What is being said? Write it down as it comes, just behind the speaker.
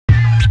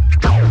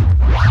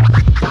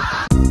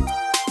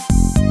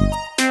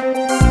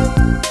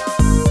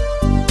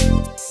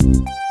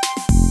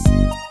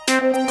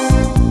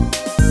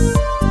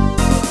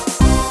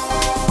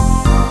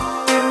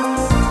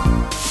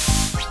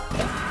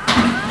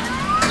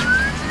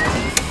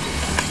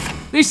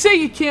They say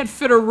you can't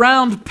fit a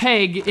round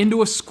peg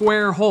into a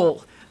square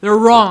hole. They're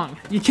wrong.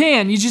 You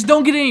can, you just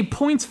don't get any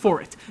points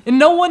for it. And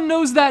no one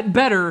knows that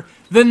better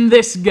than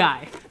this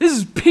guy. This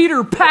is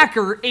Peter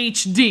Packer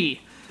HD.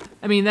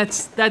 I mean,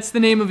 that's the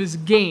name of his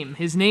game.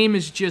 His name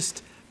is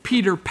just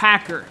Peter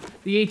Packer.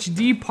 The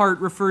HD part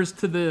refers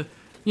to the,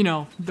 you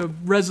know, the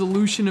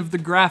resolution of the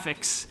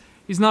graphics.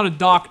 He's not a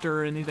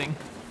doctor or anything.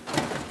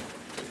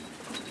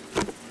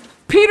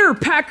 Peter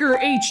Packer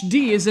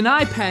HD is an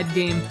iPad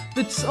game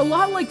that's a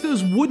lot like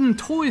those wooden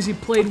toys you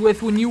played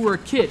with when you were a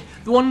kid.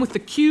 The one with the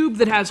cube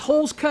that has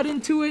holes cut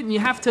into it and you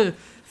have to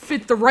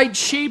fit the right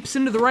shapes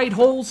into the right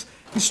holes.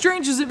 As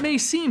strange as it may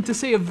seem to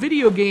say a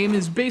video game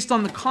is based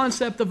on the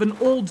concept of an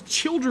old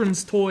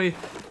children's toy,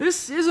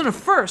 this isn't a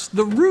first.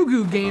 The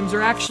Rugu games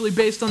are actually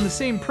based on the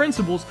same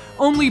principles,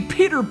 only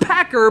Peter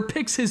Packer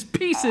picks his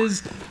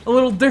pieces a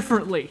little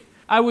differently.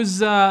 I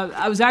was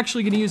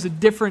actually going to use a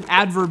different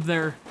adverb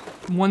there,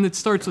 one that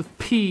starts with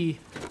P,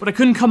 but I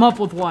couldn't come up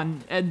with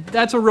one, and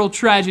that's a real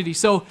tragedy.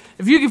 So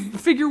if you can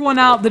figure one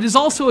out that is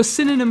also a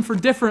synonym for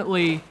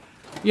differently,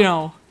 you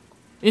know,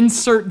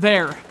 insert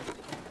there.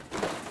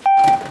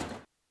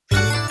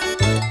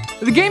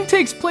 The game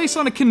takes place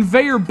on a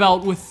conveyor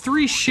belt with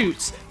 3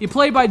 chutes. You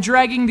play by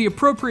dragging the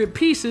appropriate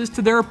pieces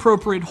to their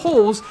appropriate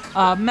holes,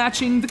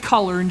 matching the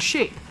color and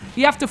shape.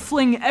 You have to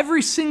fling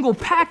every single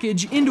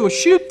package into a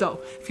chute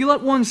though. If you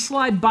let one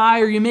slide by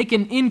or you make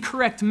an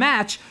incorrect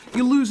match,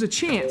 you lose a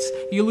chance.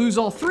 You lose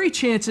all 3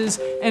 chances,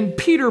 and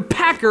Peter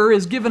Packer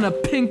is given a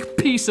pink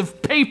piece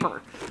of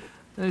paper.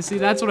 See,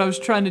 that's what I was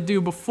trying to do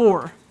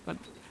before. But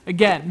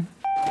again,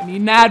 I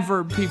need an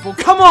adverb, people.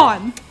 Come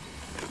on!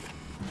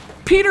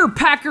 Peter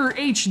Packer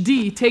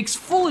HD takes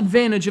full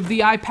advantage of the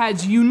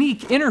iPad's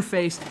unique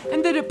interface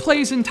and that it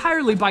plays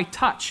entirely by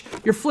touch.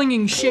 You're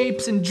flinging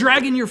shapes and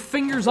dragging your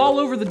fingers all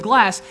over the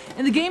glass,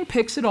 and the game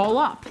picks it all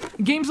up.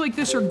 Games like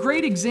this are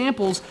great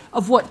examples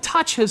of what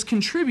touch has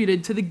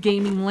contributed to the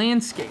gaming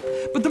landscape.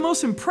 But the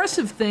most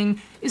impressive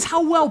thing is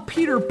how well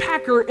Peter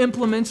Packer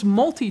implements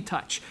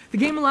multi-touch. The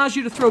game allows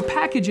you to throw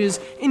packages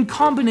in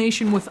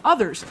combination with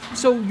others,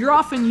 so you're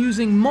often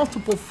using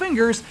multiple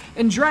fingers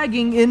and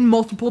dragging in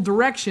multiple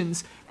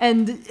directions,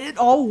 and it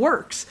all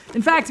works.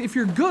 In fact, if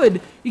you're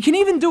good, you can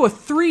even do a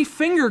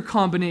 3-finger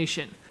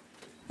combination.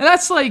 And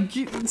that's like,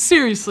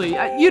 seriously,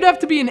 you'd have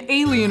to be an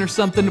alien or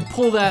something to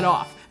pull that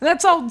off. And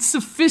that's how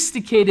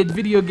sophisticated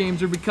video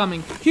games are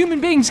becoming. Human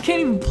beings can't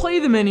even play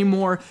them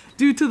anymore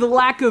due to the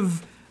lack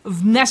of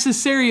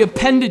necessary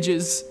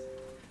appendages.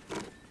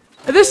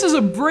 This is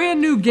a brand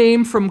new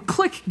game from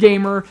Click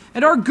Gamer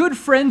and our good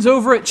friends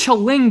over at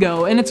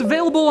Chillingo, and it's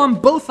available on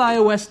both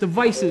iOS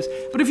devices.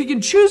 But if you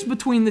can choose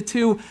between the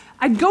two,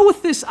 I'd go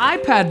with this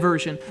iPad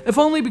version, if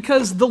only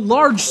because the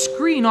large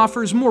screen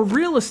offers more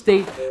real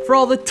estate for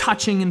all the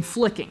touching and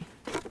flicking.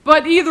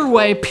 But either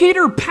way,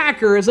 Peter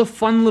Packer is a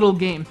fun little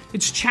game.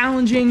 It's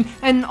challenging,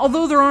 and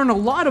although there aren't a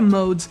lot of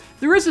modes,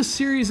 there is a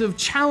series of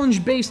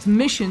challenge-based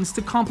missions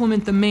to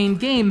complement the main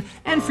game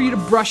and for you to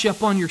brush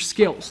up on your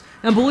skills.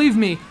 And believe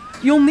me,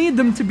 you'll need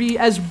them to be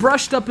as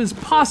brushed up as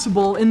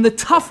possible in the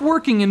tough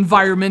working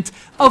environment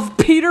of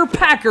Peter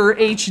Packer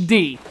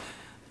HD.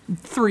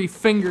 3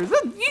 fingers.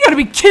 You gotta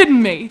be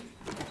kidding me!